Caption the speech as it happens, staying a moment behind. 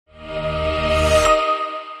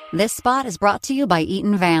This spot is brought to you by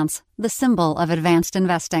Eaton Vance, the symbol of advanced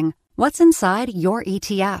investing. What's inside your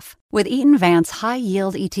ETF? With Eaton Vance High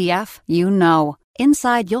Yield ETF, you know.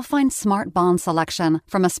 Inside, you'll find smart bond selection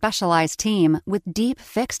from a specialized team with deep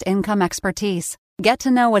fixed income expertise. Get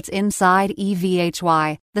to know what's inside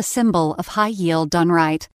EVHY, the symbol of high yield done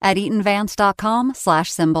right, at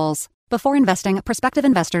eatonvance.com/symbols. Before investing, prospective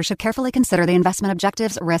investors should carefully consider the investment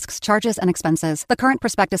objectives, risks, charges, and expenses. The current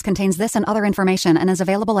prospectus contains this and other information and is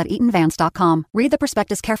available at eatonvance.com. Read the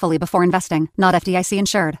prospectus carefully before investing. Not FDIC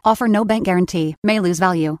insured. Offer no bank guarantee. May lose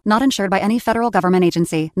value. Not insured by any federal government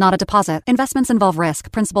agency. Not a deposit. Investments involve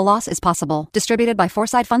risk. Principal loss is possible. Distributed by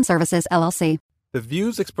Foreside Fund Services, LLC. The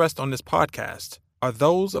views expressed on this podcast are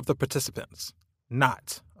those of the participants,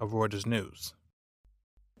 not of Reuters News.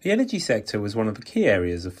 The energy sector was one of the key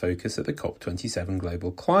areas of focus at the COP27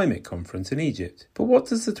 Global Climate Conference in Egypt. But what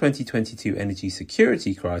does the 2022 energy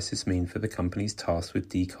security crisis mean for the companies tasked with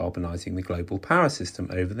decarbonising the global power system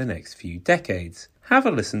over the next few decades? Have a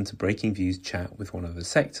listen to Breaking Views chat with one of the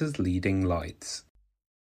sector's leading lights.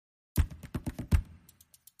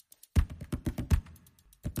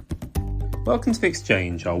 Welcome to The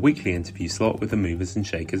Exchange, our weekly interview slot with the movers and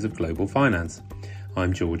shakers of global finance.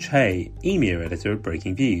 I'm George Hay, EMEA editor of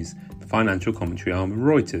Breaking Views, the financial commentary arm of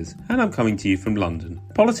Reuters, and I'm coming to you from London.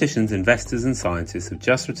 Politicians, investors and scientists have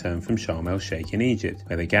just returned from Sharm el-Sheikh in Egypt,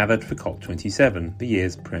 where they gathered for COP27, the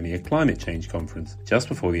year's premier climate change conference. Just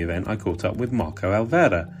before the event, I caught up with Marco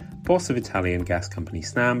Alverà, boss of Italian gas company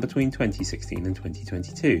Snam between 2016 and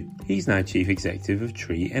 2022. He's now chief executive of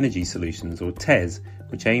Tree Energy Solutions, or TES,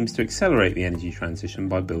 which aims to accelerate the energy transition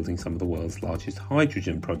by building some of the world's largest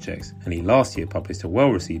hydrogen projects, and he last year published a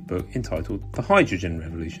well-received book entitled The Hydrogen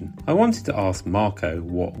Revolution. I wanted to ask Marco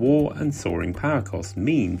what war and soaring power costs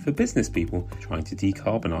mean for business people trying to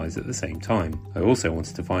decarbonise at the same time. I also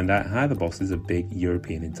wanted to find out how the bosses of big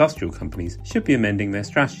European industrial companies should be amending their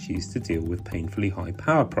strategies to deal with painfully high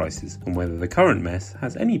power prices, and whether the current mess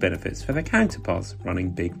has any benefits for their counterparts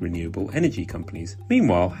running big renewable energy companies.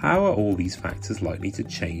 Meanwhile, how are all these factors likely to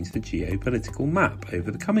change the geopolitical map over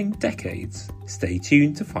the coming decades? Stay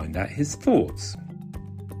tuned to find out his thoughts.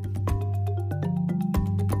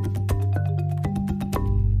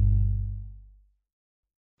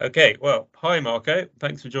 Okay, well, hi Marco,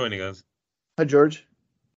 thanks for joining us. Hi George.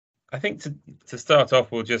 I think to start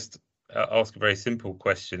off, we'll just ask a very simple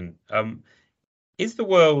question. Is the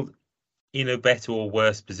world in a better or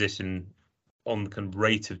worse position on the kind of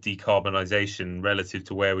rate of decarbonisation relative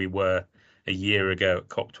to where we were a year ago at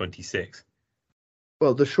COP26?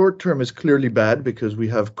 Well, the short term is clearly bad because we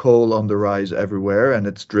have coal on the rise everywhere, and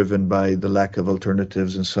it's driven by the lack of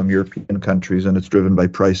alternatives in some European countries, and it's driven by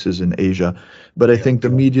prices in Asia. But I think the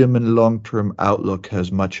medium and long-term outlook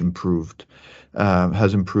has much improved.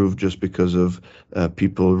 Has improved just because of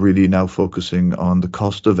people really now focusing on the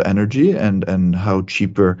cost of energy and how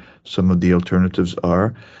cheaper some of the alternatives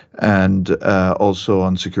are, and also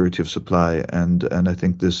on security of supply. And I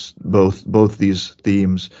think this both these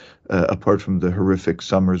themes, apart from the horrific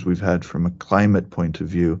summers we've had from a climate point of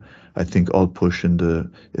view, I think all push in the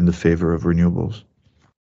favor of renewables.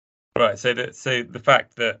 Right. So the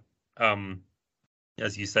fact that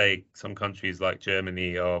as you say, some countries like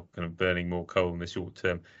Germany are kind of burning more coal in the short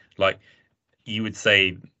term. Like you would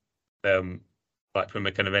say, like from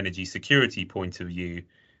a kind of energy security point of view,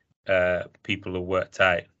 people have worked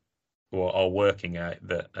out or are working out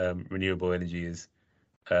that renewable energy is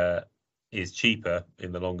cheaper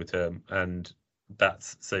in the longer term, and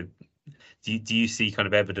that's so. Do you see kind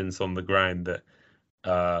of evidence on the ground that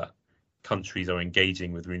countries are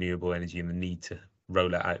engaging with renewable energy and the need to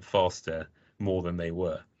roll it out faster more than they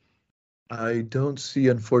were? I don't see,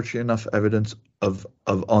 unfortunately, enough evidence of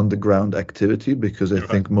on the ground activity because I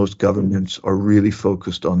think most governments are really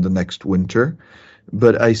focused on the next winter.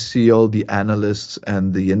 But I see all the analysts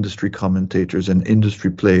and the industry commentators and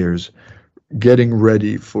industry players getting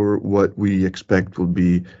ready for what we expect will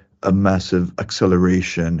be a massive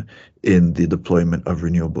acceleration in the deployment of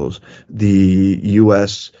renewables. The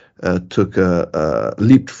US took a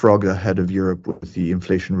leapfrog ahead of Europe with the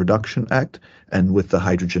Inflation Reduction Act, and with the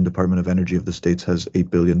Hydrogen Department of Energy of the States has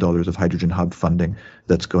 $8 billion of hydrogen hub funding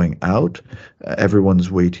that's going out.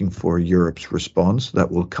 Everyone's waiting for Europe's response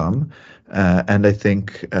that will come. And I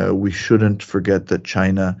think we shouldn't forget that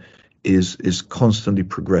China is constantly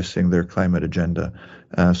progressing their climate agenda.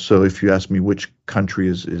 So if you ask me which country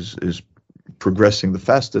is progressing the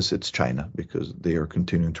fastest, it's China, because they are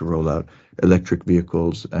continuing to roll out electric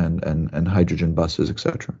vehicles and hydrogen buses,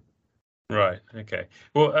 etc. Right. Okay.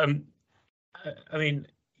 Well, I mean,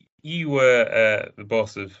 you were the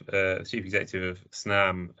boss of chief executive of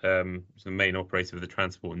Snam, the main operator of the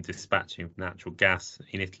transport and dispatching of natural gas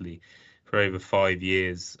in Italy for over 5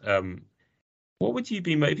 years. What would you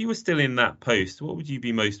be, if you were still in that post, what would you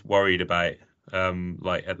be most worried about,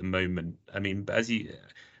 like at the moment? I mean,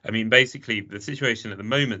 basically the situation at the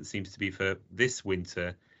moment seems to be for this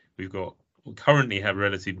winter, we currently have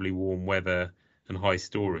relatively warm weather and high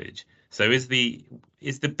storage. So is the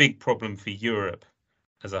big problem for Europe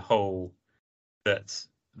as a whole that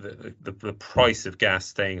the price of gas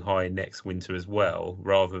staying high next winter as well,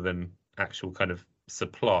 rather than actual kind of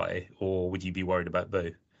supply, or would you be worried about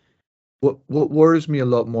both? What worries me a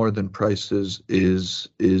lot more than prices is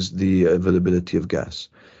the availability of gas.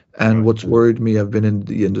 And Right. what's worried me, I've been in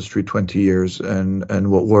the industry 20 years,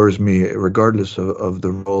 and what worries me, regardless of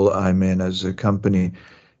the role I'm in as a company,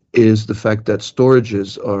 is the fact that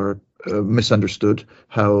storages are misunderstood,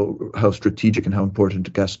 how strategic and how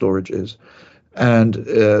important gas storage is. And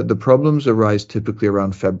the problems arise typically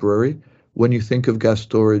around February. When you think of gas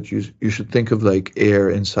storage, you should think of like air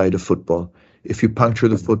inside a football. If you puncture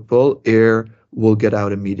the football, air will get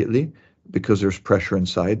out immediately because there's pressure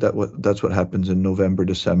inside. That's what happens in November,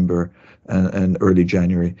 December, and early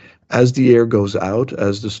January. As the air goes out,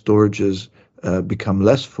 as the storages become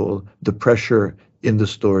less full, the pressure in the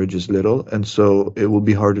storage is little, and so it will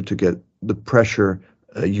be harder to get the pressure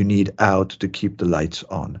you need out to keep the lights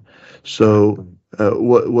on. So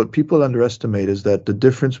what people underestimate is that the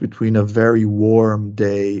difference between a very warm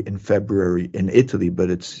day in February in Italy,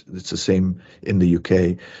 but it's the same in the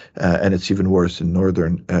UK, and it's even worse in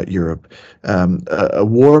Northern Europe. A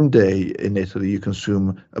warm day in Italy, you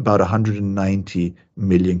consume about 190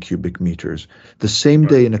 million cubic meters. The same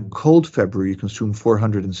day in a cold February, you consume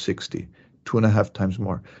 460. 2.5 times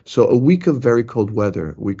more. So a week of very cold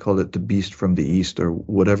weather, we call it the beast from the east, or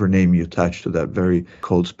whatever name you attach to that very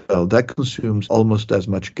cold spell, that consumes almost as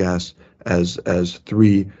much gas as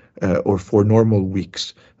 3 or 4 normal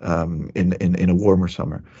weeks in a warmer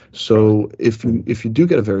summer. So if you do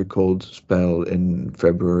get a very cold spell in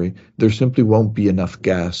February, there simply won't be enough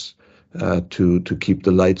gas to keep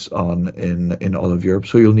the lights on in all of Europe.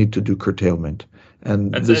 So you'll need to do curtailment.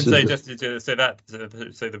 And And this so is just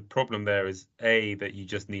so the problem there is that you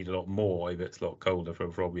just need a lot more if it's a lot colder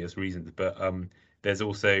for obvious reasons. But there's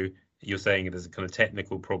also, you're saying there's a kind of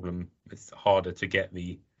technical problem. It's harder to get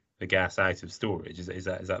the gas out of storage. Is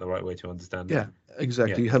that the right way to understand it? Yeah,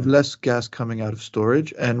 exactly. Yeah. You have less gas coming out of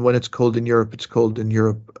storage, and when it's cold in Europe, it's cold in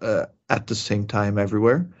Europe at the same time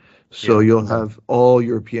everywhere. So Yeah. you'll have all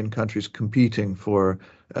European countries competing for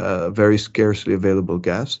very scarcely available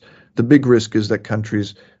gas. The big risk is that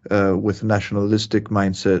countries with nationalistic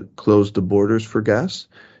mindset close the borders for gas,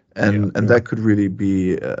 and that could really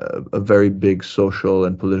be a very big social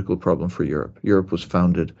and political problem for Europe. Europe was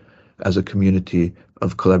founded as a community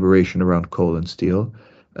of collaboration around coal and steel.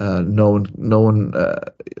 No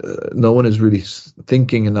one is really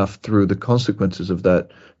thinking enough through the consequences of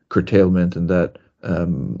that curtailment and that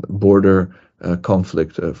border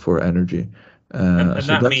conflict for energy. And So that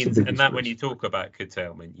that's the means, and biggest that when risk. you talk about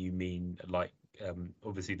curtailment, you mean like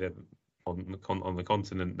obviously on the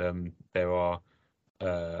continent there are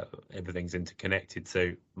everything's interconnected.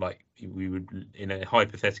 So like we would, in a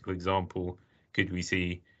hypothetical example, could we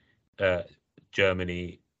see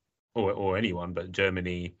Germany or anyone, but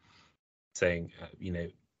Germany saying,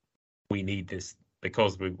 we need this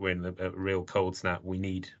because we're in a real cold snap. We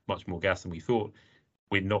need much more gas than we thought.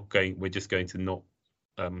 We're just going to not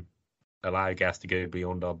allow gas to go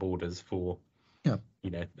beyond our borders for, Yeah.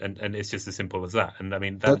 And it's just as simple as that. And I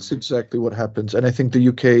mean, That's exactly what happens. And I think the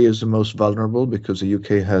UK is the most vulnerable because the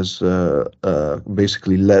UK has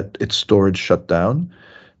basically let its storage shut down.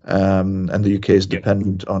 And the UK is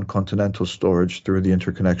dependent on continental storage through the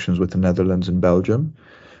interconnections with the Netherlands and Belgium.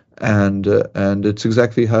 And it's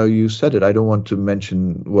exactly how you said it. I don't want to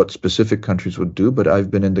mention what specific countries would do, but I've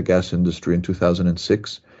been in the gas industry in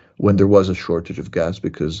 2006 when there was a shortage of gas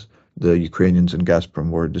because the Ukrainians and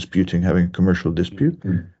Gazprom were having a commercial dispute.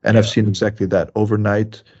 And I've seen exactly that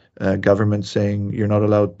overnight. Government saying you're not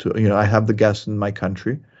allowed to, I have the gas in my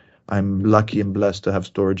country. I'm lucky and blessed to have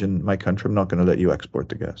storage in my country. I'm not going to let you export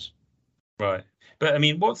the gas. Right. But I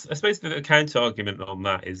mean, I suppose the counter argument on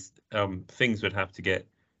that is things would have to get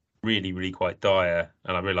really, really quite dire.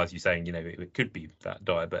 And I realise you're saying, it could be that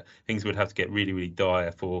dire, but things would have to get really, really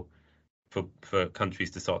dire for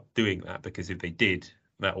countries to start doing that, because if they did,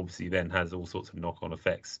 that obviously then has all sorts of knock-on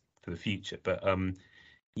effects for the future. But I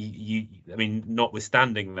mean,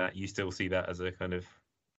 notwithstanding that, you still see that as a kind of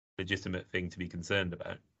legitimate thing to be concerned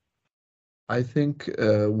about. I think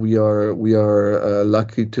we are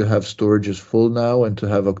lucky to have storages full now and to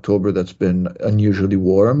have October that's been unusually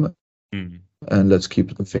warm. Mm. And let's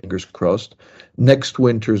keep the fingers crossed. Next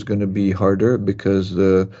winter is going to be harder because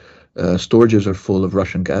the storages are full of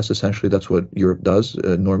Russian gas. Essentially, that's what Europe does.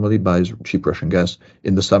 Normally buys cheap Russian gas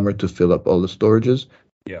in the summer to fill up all the storages.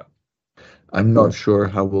 Yeah. I'm not sure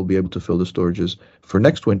how we'll be able to fill the storages for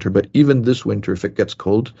next winter, but even this winter, if it gets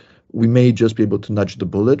cold, we may just be able to nudge the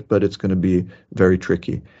bullet, but it's going to be very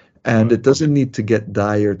tricky. And Right. it doesn't need to get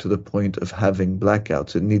dire to the point of having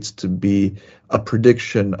blackouts. It needs to be a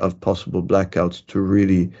prediction of possible blackouts to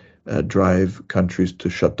really drive countries to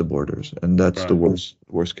shut the borders. And that's the Right.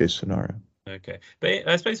 worst case scenario. Okay. But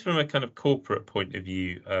I suppose from a kind of corporate point of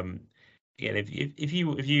view, yeah, if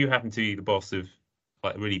you happen to be the boss of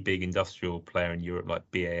like a really big industrial player in Europe like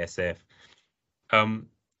BASF,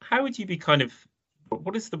 how would you be kind of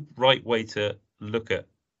what is the right way to look at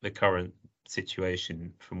the current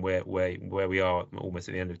situation from where we are almost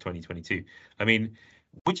at the end of 2022? I mean,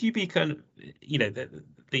 would you be kind of,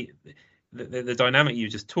 the the dynamic you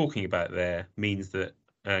were just talking about there means that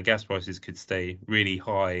gas prices could stay really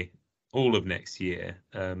high all of next year,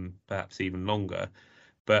 perhaps even longer.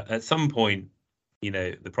 But at some point,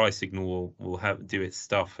 the price signal will have do its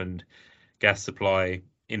stuff, and gas supply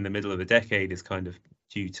in the middle of the decade is kind of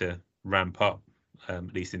due to ramp up,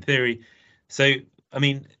 at least in theory. So, I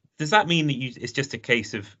mean, does that mean that it's just a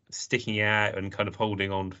case of sticking out and kind of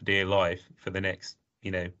holding on for dear life for the next,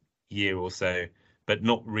 year or so, but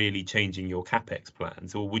not really changing your capex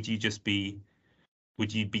plans? Or would you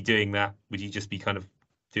be doing that? Would you just be kind of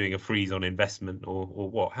doing a freeze on investment, or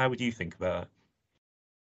what? How would you think about it?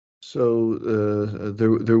 So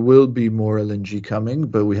there will be more LNG coming,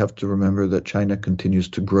 but we have to remember that China continues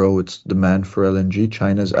to grow its demand for LNG.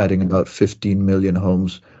 China's adding about 15 million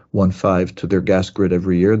homes, 1.5, to their gas grid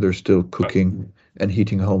every year. They're still cooking and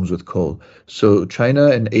heating homes with coal. So China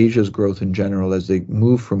and Asia's growth in general, as they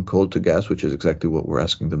move from coal to gas, which is exactly what we're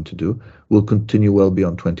asking them to do, will continue well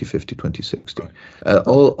beyond 2050, 2060.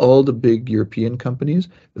 All the big European companies,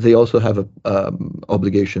 they also have a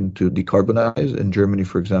obligation to decarbonize. In Germany,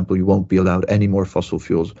 for example, you won't be allowed any more fossil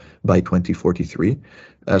fuels by 2043.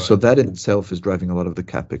 So that in itself is driving a lot of the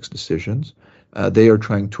capex decisions. They are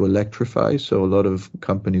trying to electrify. So a lot of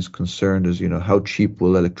companies concerned is, how cheap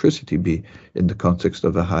will electricity be in the context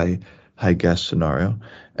of a high gas scenario.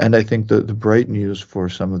 And I think the bright news for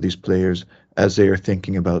some of these players as they are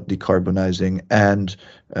thinking about decarbonizing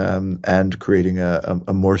and creating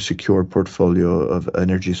a more secure portfolio of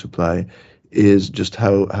energy supply is just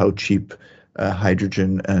how cheap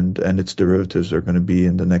hydrogen and its derivatives are going to be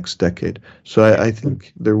in the next decade. So I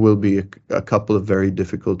think there will be a couple of very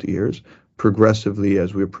difficult years. Progressively,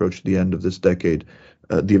 as we approach the end of this decade,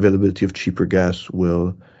 the availability of cheaper gas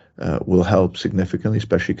will help significantly,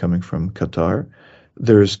 especially coming from Qatar.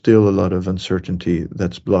 There is still a lot of uncertainty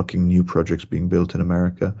that's blocking new projects being built in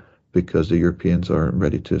America because the Europeans aren't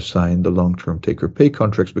ready to sign the long-term take-or-pay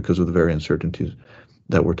contracts because of the very uncertainties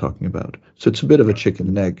that we're talking about. So it's a bit of a chicken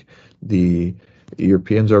and egg. The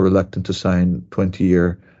Europeans are reluctant to sign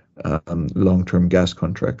 20-year long-term gas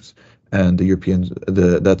contracts, and the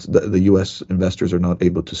U.S. investors are not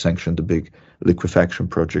able to sanction the big liquefaction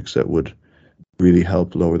projects that would really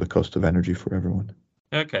help lower the cost of energy for everyone.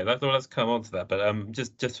 Okay, let's come on to that. But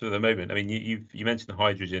just for the moment, I mean, you mentioned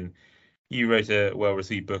hydrogen. You wrote a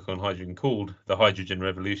well-received book on hydrogen called The Hydrogen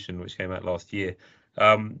Revolution, which came out last year.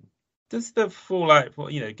 Does the fallout,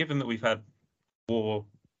 given that we've had war,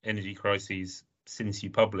 energy crises since you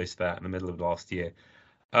published that in the middle of last year,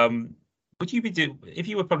 would you be if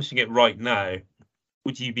you were publishing it right now,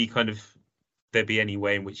 would you be there be any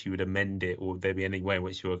way in which you would amend it, or would there be any way in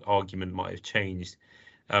which your argument might have changed?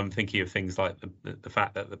 Thinking of things like the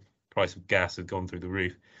fact that the price of gas has gone through the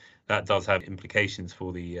roof, that does have implications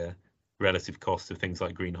for the relative cost of things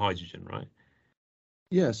like green hydrogen, right?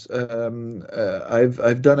 Yes,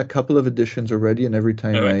 I've done a couple of editions already, and every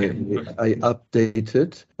time I update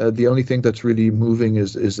it, the only thing that's really moving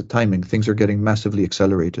is the timing. Things are getting massively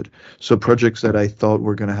accelerated. So projects that I thought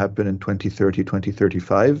were going to happen in 2030,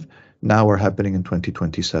 2035 now are happening in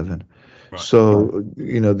 2027. Right. So,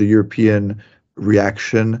 the European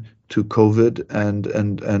reaction to COVID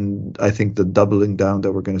and I think the doubling down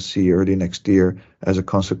that we're going to see early next year as a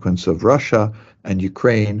consequence of Russia and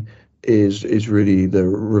Ukraine is really the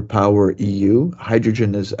repower EU.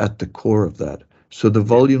 Hydrogen is at the core of that. So the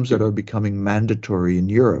volumes that are becoming mandatory in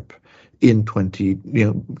Europe in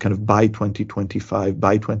by 2025,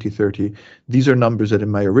 by 2030, these are numbers that in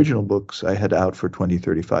my original books I had out for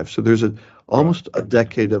 2035. So there's almost a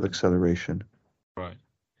decade of acceleration. Right.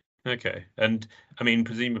 Okay. And I mean,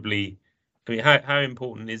 presumably, I mean, how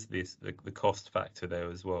important is this the cost factor there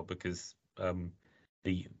as well? Because I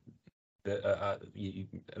mean,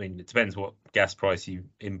 it depends what gas price you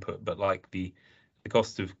input, but like the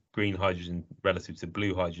cost of green hydrogen relative to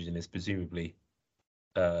blue hydrogen is presumably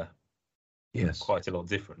Yes. quite a lot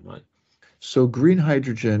different, right? So green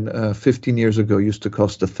hydrogen 15 years ago used to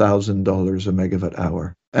cost $1,000 a megawatt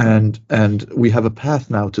hour, and we have a path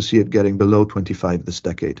now to see it getting below 25 this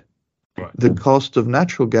decade. Right. The cost of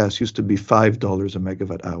natural gas used to be $5 a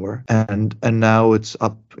megawatt hour, and now it's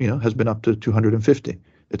up, has been up to 250.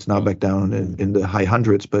 It's now back down in the high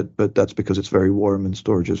hundreds, but that's because it's very warm and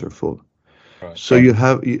storages are full. Right. So you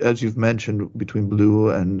have, as you've mentioned, between blue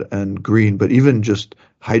and green, but even just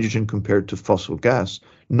hydrogen compared to fossil gas,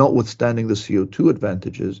 notwithstanding the CO2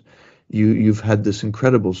 advantages, you've had this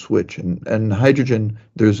incredible switch. And hydrogen,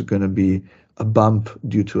 there's going to be a bump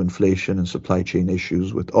due to inflation and supply chain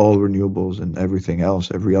issues with all renewables and everything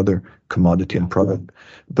else, every other commodity and product.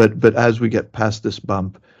 But as we get past this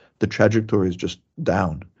bump, the trajectory is just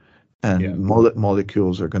down. And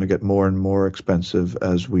molecules are going to get more and more expensive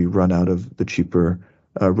as we run out of the cheaper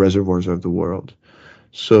reservoirs of the world.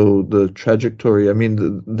 So the trajectory, I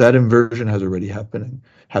mean, that inversion has already happened,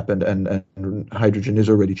 and hydrogen is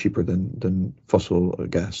already cheaper than fossil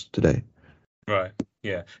gas today. Right.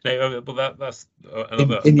 Yeah. No, but that's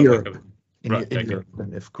another in topic. Europe. Right. In Europe,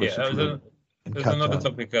 and of course, there's another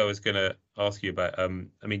topic I was going to ask you about. I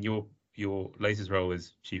mean, your latest role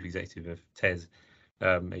as chief executive of TES.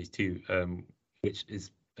 H2, which is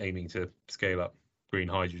aiming to scale up green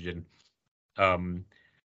hydrogen,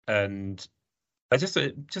 and I just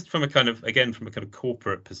from a kind of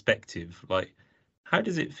corporate perspective, like, how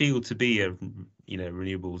does it feel to be a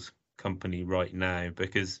renewables company right now?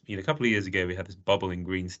 Because a couple of years ago we had this bubble in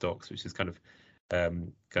green stocks, which is kind of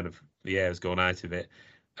the air has gone out of it.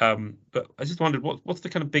 But I just wondered what's the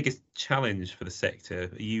kind of biggest challenge for the sector?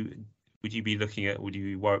 Would you be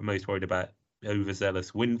most worried about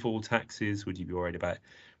overzealous windfall taxes? Would you be worried about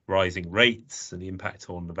rising rates and the impact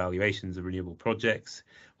on the valuations of renewable projects,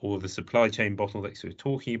 or the supply chain bottlenecks we're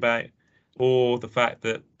talking about, or the fact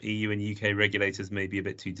that EU and UK regulators may be a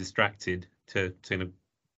bit too distracted to kind of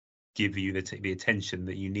give you the attention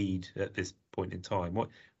that you need at this point in time?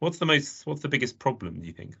 What's the biggest problem, do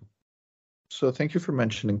you think? So thank you for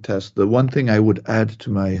mentioning TES. The one thing I would add to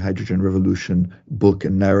my Hydrogen Revolution book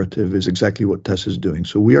and narrative is exactly what TES is doing.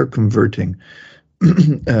 So we are converting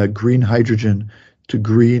green hydrogen to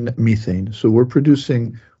green methane. So we're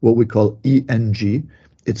producing what we call ENG.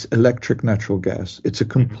 It's electric natural gas. It's a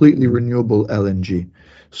completely renewable LNG.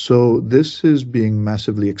 So this is being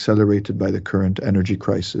massively accelerated by the current energy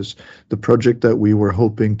crisis. The project that we were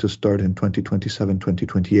hoping to start in 2027,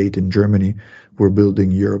 2028 in Germany, we're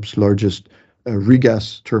building Europe's largest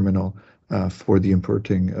regas terminal for the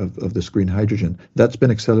importing of this green hydrogen. That's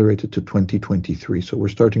been accelerated to 2023. So we're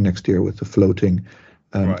starting next year with the floating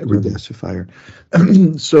regasifier.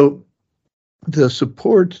 So the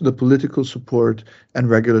support, the political support and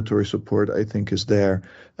regulatory support, I think, is there.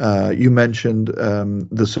 You mentioned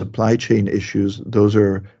the supply chain issues. Those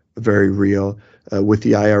are very real. With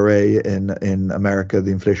the IRA in America,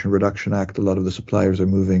 the Inflation Reduction Act, a lot of the suppliers are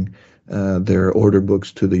moving their order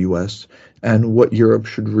books to the US. And what Europe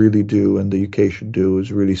should really do and the UK should do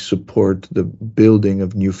is really support the building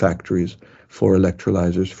of new factories for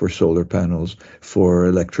electrolyzers, for solar panels, for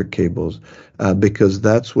electric cables, because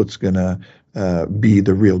that's what's going to be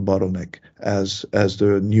the real bottleneck. As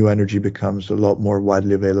the new energy becomes a lot more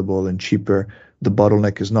widely available and cheaper, the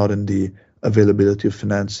bottleneck is not in the availability of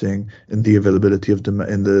financing, in the availability of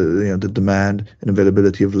the demand and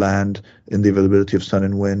availability of land, in the availability of sun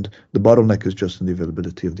and wind. The bottleneck is just in the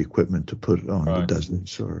availability of the equipment to put on the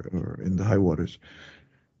deserts or in the high waters.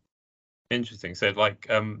 Interesting. So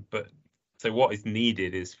so what is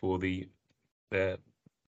needed is for the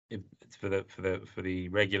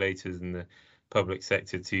regulators and the public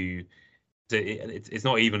sector to it's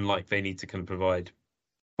not even like they need to kind of provide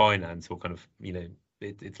finance or kind of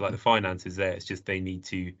it's like the finance is there. It's just they need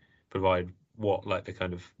to provide the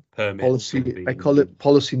kind of permit policy. I call it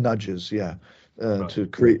policy nudges. To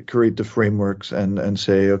create the frameworks and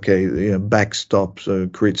say, okay,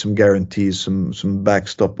 backstops, create some guarantees, some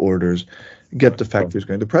backstop orders, get the factories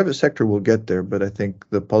going. The private sector will get there, but I think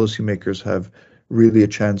the policymakers have really a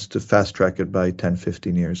chance to fast track it by 10,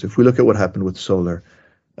 15 years. If we look at what happened with solar,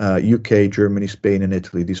 UK, Germany, Spain, and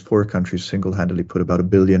Italy, these four countries single-handedly put about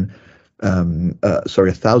 1,000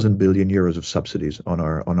 billion euros of subsidies on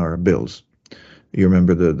our bills. You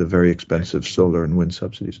remember the very expensive solar and wind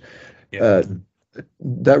subsidies.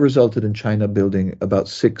 That resulted in China building about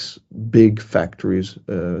 6 big factories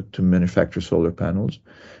to manufacture solar panels.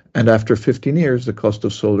 And after 15 years, the cost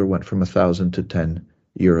of solar went from 1,000 to 10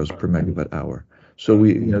 euros per megawatt hour. So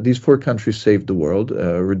these four countries saved the world,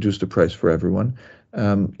 reduced the price for everyone.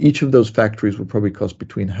 Each of those factories will probably cost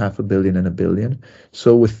between $500 million and $1 billion.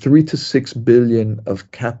 So with 3 to 6 billion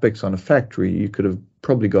of capex on a factory, you could have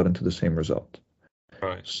probably gotten to the same result.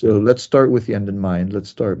 Right. So let's start with the end in mind. Let's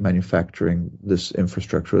start manufacturing this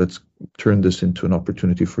infrastructure. Let's turn this into an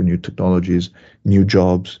opportunity for new technologies, new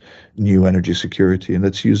jobs, new energy security. And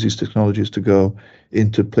let's use these technologies to go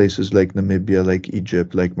into places like Namibia, like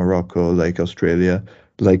Egypt, like Morocco, like Australia,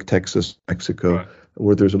 like Texas, Mexico, Right.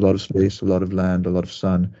 where there's a lot of space, a lot of land, a lot of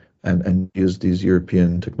sun, and use these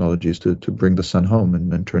European technologies to bring the sun home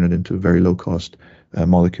and turn it into very low cost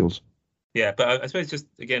molecules. Yeah, but I suppose just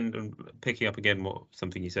again picking up again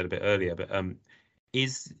something you said a bit earlier, but are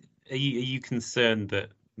you concerned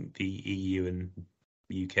that the EU and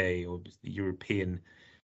UK or the European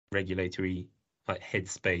regulatory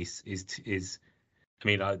headspace is I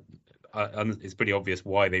mean it's pretty obvious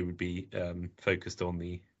why they would be focused on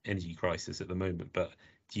the energy crisis at the moment, but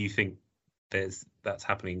do you think that's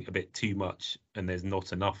happening a bit too much and there's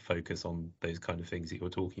not enough focus on those kind of things that you're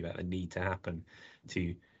talking about that need to happen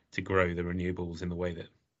to grow the renewables in the way that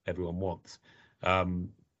everyone wants?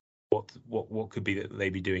 What could be that they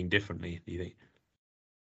be doing differently, do you think?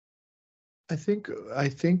 I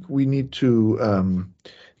think we need to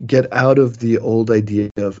get out of the old idea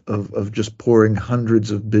of just pouring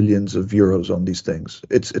hundreds of billions of euros on these things.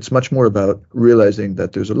 It's much more about realizing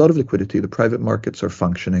that there's a lot of liquidity. The private markets are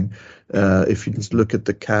functioning. If you just look at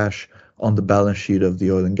the cash on the balance sheet of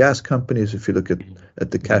the oil and gas companies, if you look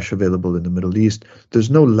at the cash available in the Middle East, there's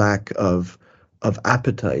no lack of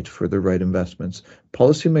appetite for the right investments.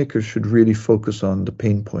 Policymakers should really focus on the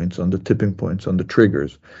pain points, on the tipping points, on the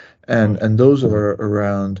triggers. And those are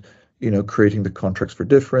around, creating the contracts for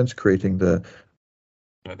difference, creating the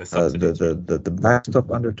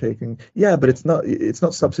backstop undertaking. Yeah, but it's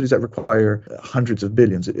not subsidies that require hundreds of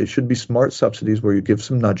billions. It should be smart subsidies where you give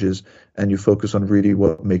some nudges and you focus on really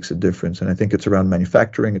what makes a difference. And I think it's around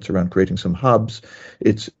manufacturing, it's around creating some hubs,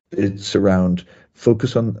 it's around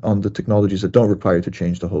focus on the technologies that don't require you to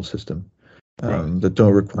change the whole system, that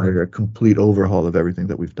don't require a complete overhaul of everything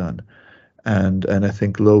that we've done. And I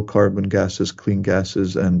think low carbon gases, clean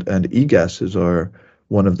gases, and e-gases are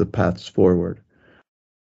one of the paths forward.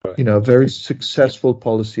 Right. A very successful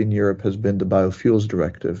policy in Europe has been the biofuels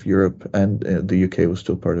directive. Europe and the UK was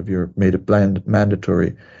still part of Europe, made it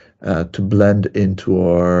mandatory to blend into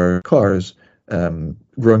our cars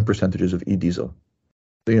growing percentages of e-diesel.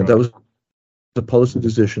 That was a policy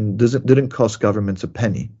decision. Didn't cost governments a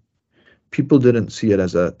penny. People didn't see it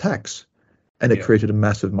as a tax. And it created a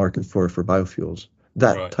massive market for biofuels.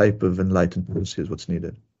 That type of enlightened policy is what's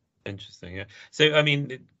needed. Interesting, yeah. So, I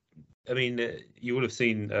mean, you will have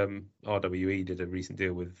seen RWE did a recent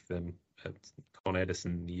deal with Con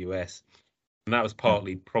Edison in the US, and that was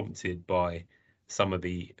partly prompted by some of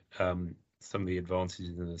the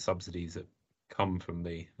advantages and the subsidies that come from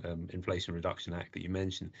the Inflation Reduction Act that you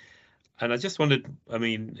mentioned. And I just wondered,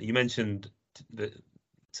 you mentioned that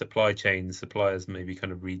suppliers maybe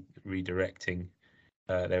kind of redirecting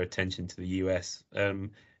their attention to the US.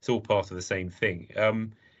 It's all part of the same thing.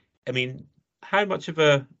 How much of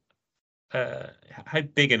how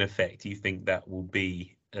big an effect do you think that will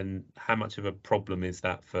be, and how much of a problem is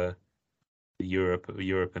that for Europe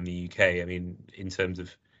and the UK? In terms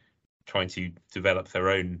of trying to develop their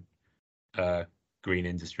own green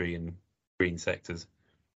industry and green sectors.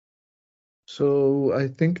 So I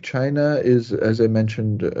think China is, as I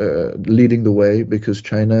mentioned, leading the way, because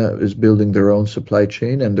China is building their own supply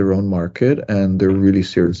chain and their own market, and they're really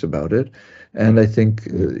serious about it. And I think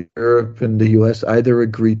Europe and the US either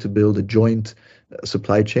agree to build a joint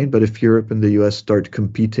supply chain, but if Europe and the US start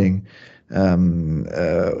competing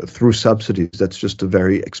through subsidies, that's just a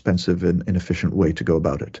very expensive and inefficient way to go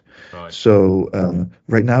about it. Right. So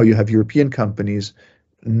right now you have European companies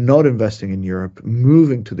not investing in Europe,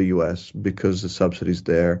 moving to the US because the subsidies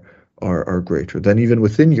there are greater. Then even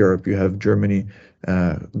within Europe, you have Germany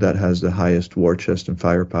that has the highest war chest and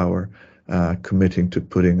firepower, committing to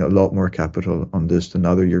putting a lot more capital on this than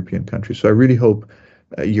other European countries. So I really hope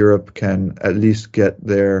Europe can at least get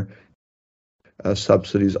their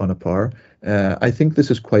subsidies on a par. I think this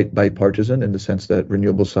is quite bipartisan in the sense that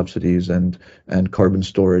renewable subsidies and carbon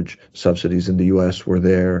storage subsidies in the US were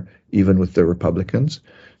there even with the Republicans.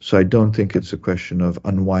 So I don't think it's a question of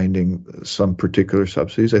unwinding some particular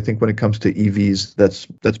subsidies. I think when it comes to EVs,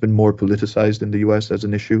 that's been more politicized in the US as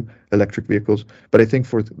an issue, electric vehicles. But I think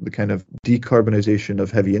for the kind of decarbonization of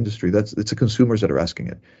heavy industry, it's the consumers that are asking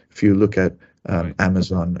it. If you look at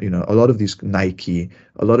Amazon, a lot of these Nike,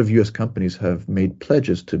 a lot of US companies have made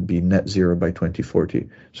pledges to be net zero by 2040.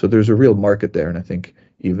 So there's a real market there. And I think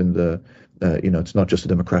even it's not just a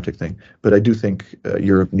democratic thing, but I do think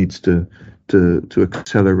Europe needs to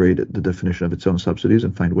accelerate the definition of its own subsidies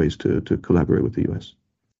and find ways to collaborate with the US.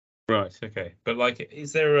 Right. Okay. But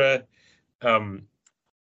is there how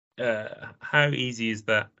easy is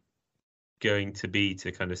that going to be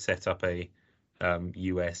to kind of set up a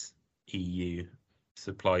US EU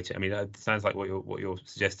supply chain? I mean, it sounds like what you're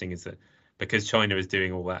suggesting is that because China is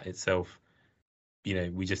doing all that itself,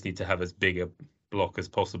 we just need to have as big a block as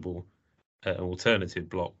possible, an alternative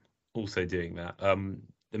block also doing that.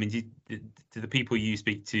 I mean, do the people you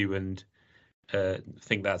speak to and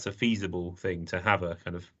think that's a feasible thing to have a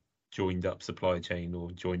kind of joined up supply chain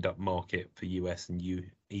or joined up market for US and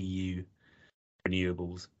EU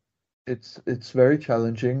renewables? It's very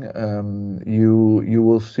challenging. You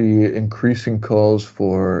will see increasing calls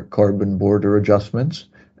for carbon border adjustments,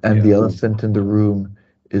 and the elephant in the room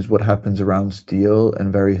is what happens around steel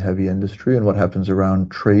and very heavy industry, and what happens around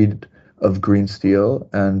trade of green steel,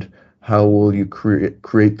 and how will you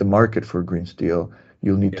create the market for green steel?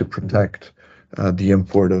 You'll need to protect the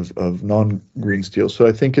import of non-green steel. So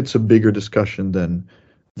I think it's a bigger discussion than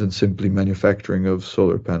simply manufacturing of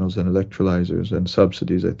solar panels and electrolyzers and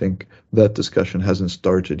subsidies. I think that discussion hasn't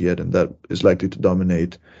started yet, and that is likely to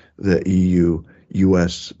dominate the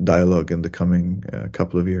EU-US dialogue in the coming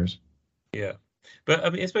couple of years. Yeah, but I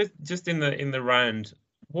mean, I suppose just in the round,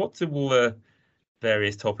 what do all the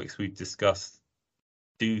various topics we've discussed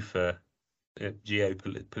do for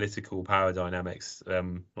geopolitical power dynamics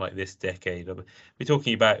like this decade? We're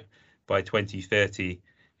talking about by 2030.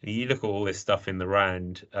 You look at all this stuff in the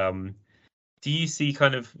round. Do you see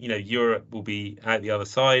kind of Europe will be out the other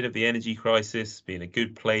side of the energy crisis, be in a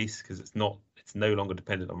good place because it's no longer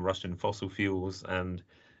dependent on Russian fossil fuels, and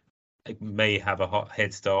it may have a hot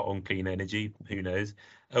head start on clean energy? Who knows?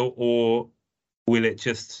 Or will it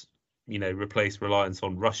just replace reliance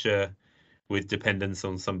on Russia with dependence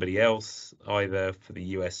on somebody else, either for the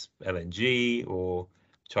US LNG or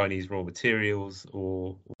Chinese raw materials,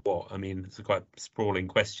 or what? I mean, it's a quite sprawling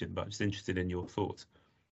question, but I'm just interested in your thoughts.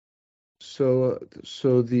 So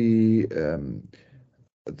the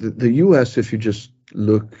US, if you just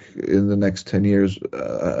look in the next 10 years,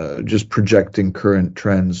 just projecting current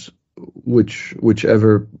trends,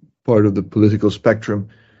 whichever part of the political spectrum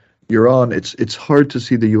you're on, it's hard to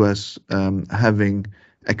see the US having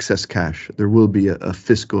excess cash. There will be a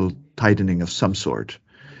fiscal tightening of some sort.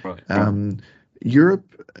 Right. Europe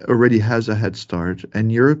already has a head start,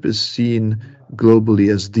 and Europe is seen globally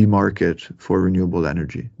as the market for renewable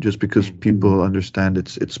energy, just because people understand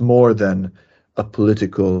it's more than a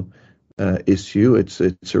political issue. It's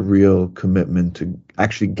a real commitment to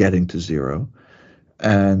actually getting to zero.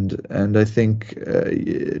 And I think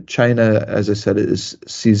China, as I said,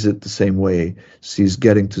 sees it the same way, sees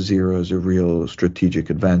getting to zero as a real strategic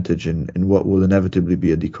advantage in what will inevitably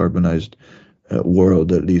be a decarbonized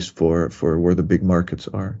world, at least for where the big markets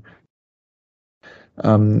are.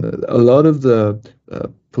 A lot of the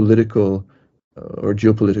political or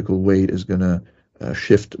geopolitical weight is going to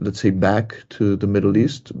shift, let's say, back to the Middle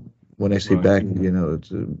East. When I say back,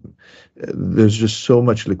 there's just so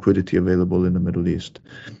much liquidity available in the Middle East.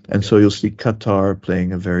 And so you'll see Qatar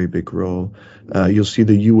playing a very big role. You'll see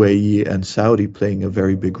the UAE and Saudi playing a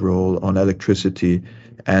very big role on electricity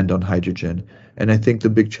and on hydrogen. And I think the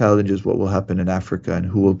big challenge is what will happen in Africa and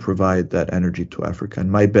who will provide that energy to Africa. And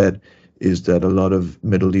my bet is that a lot of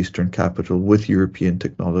Middle Eastern capital with European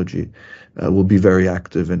technology will be very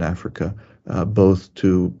active in Africa, both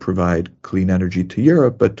to provide clean energy to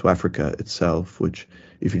Europe, but to Africa itself, which,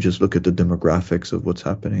 if you just look at the demographics of what's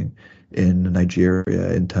happening in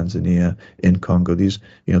Nigeria, in Tanzania, in Congo, these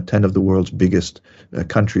 10 of the world's biggest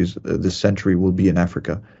countries this century will be in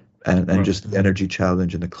Africa. And just the energy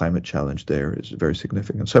challenge and the climate challenge there is very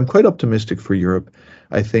significant. So I'm quite optimistic for Europe.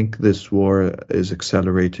 I think this war is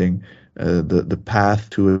accelerating the path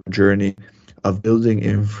to a journey of building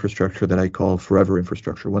infrastructure that I call forever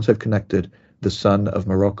infrastructure. Once I've connected the sun of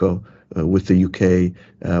Morocco with the UK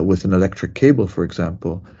with an electric cable, for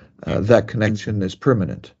example, that connection is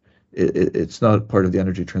permanent. It's not part of the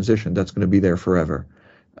energy transition. That's going to be there forever.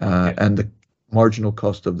 And marginal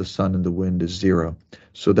cost of the sun and the wind is zero.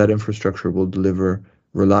 So that infrastructure will deliver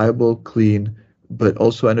reliable, clean, but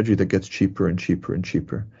also energy that gets cheaper and cheaper and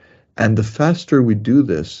cheaper. And the faster we do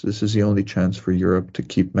this, this is the only chance for Europe to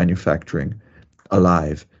keep manufacturing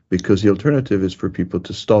alive, because the alternative is for people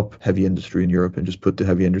to stop heavy industry in Europe and just put the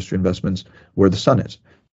heavy industry investments where the sun is.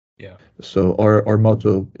 Yeah. So our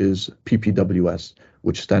motto is PPWS,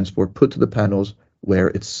 which stands for put the panels where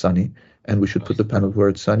it's sunny. And we should put the panels where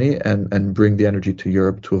it's sunny and bring the energy to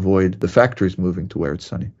Europe to avoid the factories moving to where it's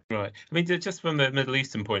sunny. Right. I mean, just from the Middle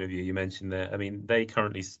Eastern point of view, you mentioned there, I mean, they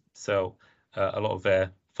currently sell a lot of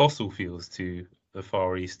their fossil fuels to the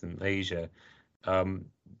Far East and Asia. I mean,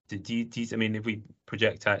 if we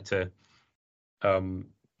project out to,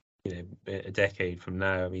 a decade from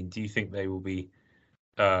now, I mean, do you think they will be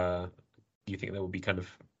kind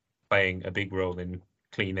of playing a big role in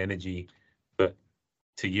clean energy, but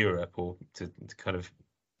to Europe, or to kind of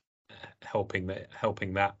helping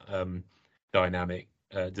that dynamic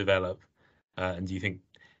develop? And do you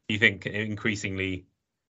think increasingly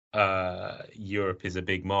Europe is a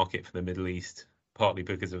big market for the Middle East, partly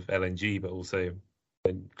because of LNG, but also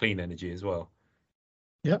clean energy as well?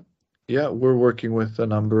 Yeah, we're working with a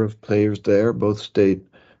number of players there, both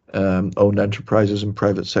state-owned enterprises and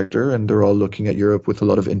private sector, and they're all looking at Europe with a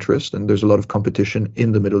lot of interest. And there's a lot of competition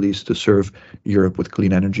in the Middle East to serve Europe with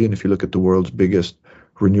clean energy. And if you look at the world's biggest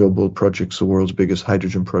renewable projects, the world's biggest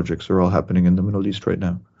hydrogen projects are all happening in the Middle East right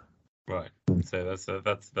now. Right. So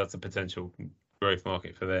that's a potential growth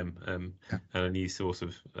market for them, and a new source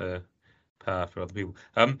of power for other people.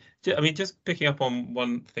 I mean, just picking up on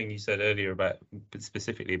one thing you said earlier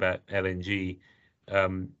specifically about LNG,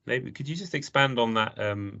 maybe could you just expand on that,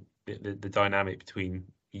 the dynamic between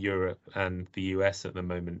Europe and the US at the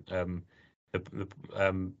moment?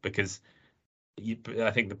 Because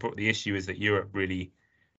I think the issue is that Europe really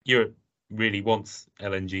wants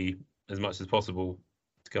LNG as much as possible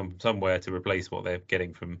to come from somewhere to replace what they're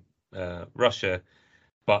getting from Russia,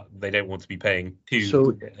 but they don't want to be paying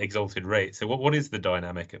too exalted rates. So what is the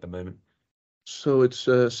dynamic at the moment? So it's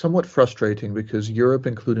somewhat frustrating because Europe,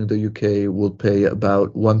 including the UK, will pay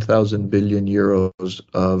about 1,000 billion euros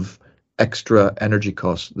of extra energy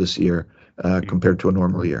costs this year compared to a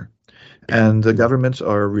normal year. And the governments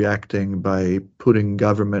are reacting by putting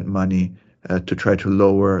government money to try to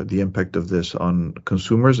lower the impact of this on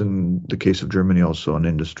consumers, in the case of Germany, also on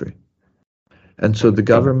industry. And so the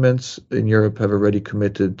governments in Europe have already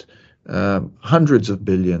committed hundreds of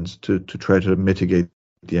billions to try to mitigate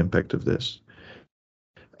the impact of this.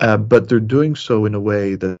 But they're doing so in a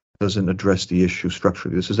way that doesn't address the issue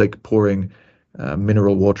structurally. This is like pouring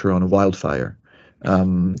mineral water on a wildfire.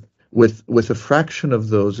 With a fraction of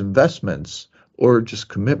those investments or just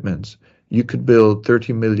commitments, you could build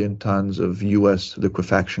 30 million tons of U.S.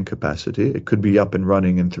 liquefaction capacity. It could be up and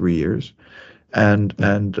running in 3 years, and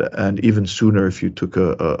even sooner if you took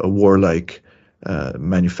a warlike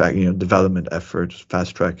manufacturing development effort,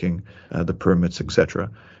 fast tracking the permits, etc.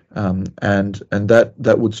 And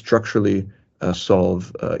that would structurally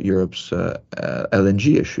solve Europe's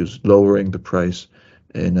LNG issues, lowering the price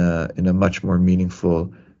in a much more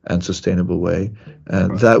meaningful and sustainable way.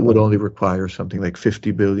 That would only require something like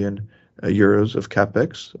 50 billion euros of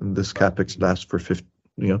capex, and this capex lasts for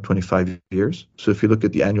 25 years. So if you look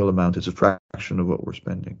at the annual amount, it's a fraction of what we're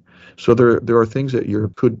spending. So there are things that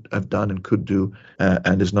Europe could have done and could do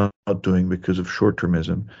and is not doing because of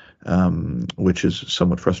short-termism, which is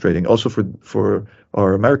somewhat frustrating. Also for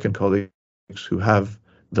our American colleagues who have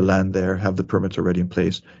the land there, have the permits already in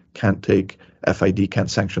place, can't take FID,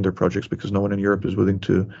 can't sanction their projects because no one in Europe is willing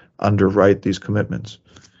to underwrite these commitments.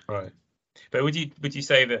 Right. But would you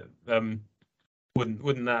say that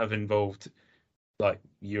wouldn't that have involved like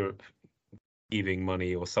Europe giving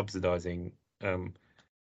money or subsidizing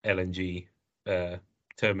LNG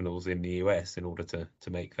terminals in the US in order to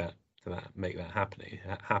make that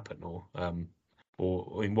happen, or I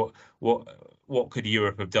mean, what could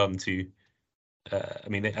Europe have done to? I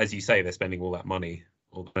mean, as you say, they're spending all that money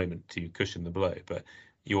at the moment to cushion the blow. But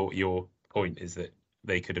your point is that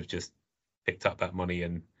they could have just picked up that money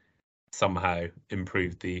and somehow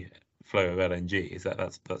improved the flow of LNG. Is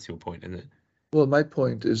that's your point, isn't it? Well, my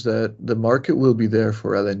point is that the market will be there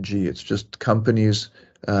for LNG. It's just companies,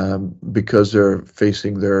 because they're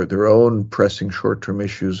facing their own pressing short-term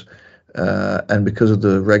issues, and because of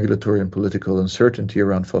the regulatory and political uncertainty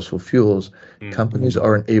around fossil fuels, companies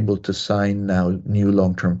aren't able to sign now new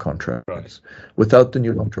long-term contracts. Right. Without the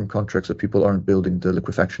new long-term contracts, the people aren't building the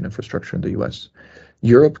liquefaction infrastructure in the US.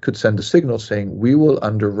 Europe could send a signal saying, we will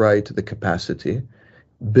underwrite the capacity,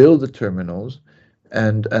 build the terminals,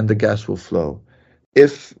 and the gas will flow.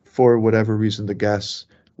 if for whatever reason the gas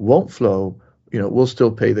won't flow, we'll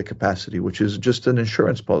still pay the capacity, which is just an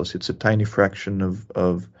insurance policy. It's a tiny fraction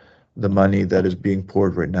of the money that is being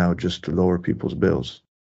poured right now just to lower people's bills.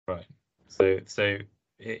 Right. So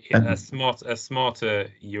a smarter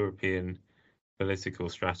European political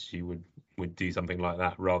strategy would do something like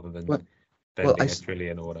that rather than spending a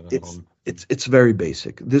trillion or whatever. It's very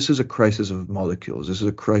basic. This is a crisis of molecules. This is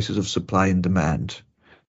a crisis of supply and demand.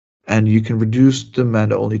 And you can reduce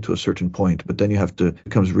demand only to a certain point, but then it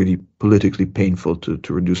becomes really politically painful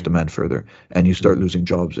to reduce demand further. And you start losing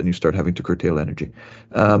jobs and you start having to curtail energy.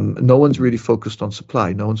 No one's really focused on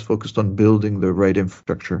supply. No one's focused on building the right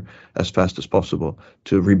infrastructure as fast as possible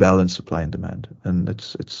to rebalance supply and demand. And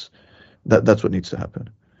that's what needs to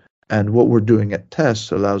happen. And what we're doing at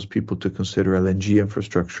TESS allows people to consider LNG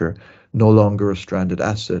infrastructure no longer a stranded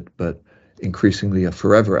asset, but increasingly a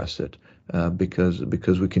forever asset, because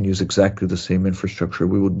we can use exactly the same infrastructure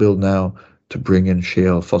we would build now to bring in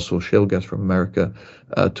fossil shale gas from America,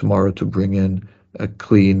 tomorrow to bring in a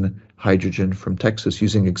clean hydrogen from Texas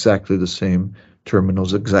using exactly the same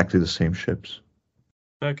terminals, exactly the same ships.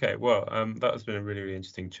 Okay, well, that has been a really, really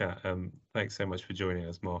interesting chat. Thanks so much for joining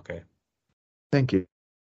us, Marco. Thank you.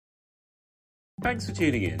 Thanks for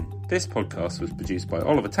tuning in. This podcast was produced by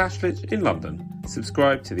Oliver Tashlich in London.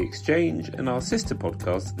 Subscribe to The Exchange and our sister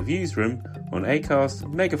podcast, The Views Room, on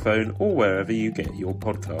Acast, Megaphone, or wherever you get your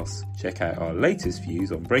podcasts. Check out our latest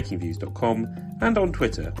views on breakingviews.com and on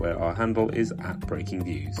Twitter, where our handle is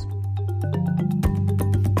 @breakingviews.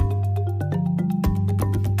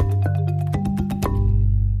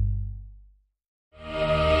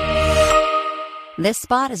 This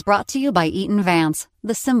spot is brought to you by Eaton Vance,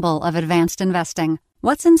 the symbol of advanced investing.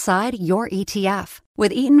 What's inside your ETF?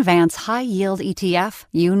 With Eaton Vance High Yield ETF,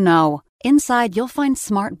 you know. Inside, you'll find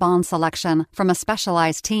smart bond selection from a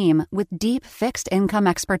specialized team with deep fixed income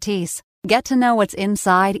expertise. Get to know what's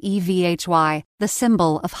inside EVHY, the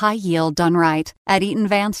symbol of high yield done right, at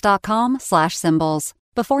eatonvance.com/symbols.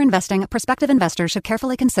 Before investing, prospective investors should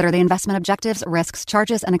carefully consider the investment objectives, risks,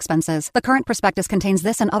 charges, and expenses. The current prospectus contains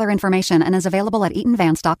this and other information and is available at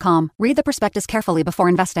eatonvance.com. Read the prospectus carefully before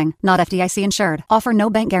investing. Not FDIC insured. Offer no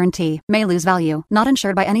bank guarantee. May lose value. Not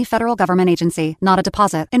insured by any federal government agency. Not a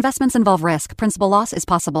deposit. Investments involve risk. Principal loss is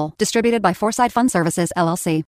possible. Distributed by Foresight Fund Services, LLC.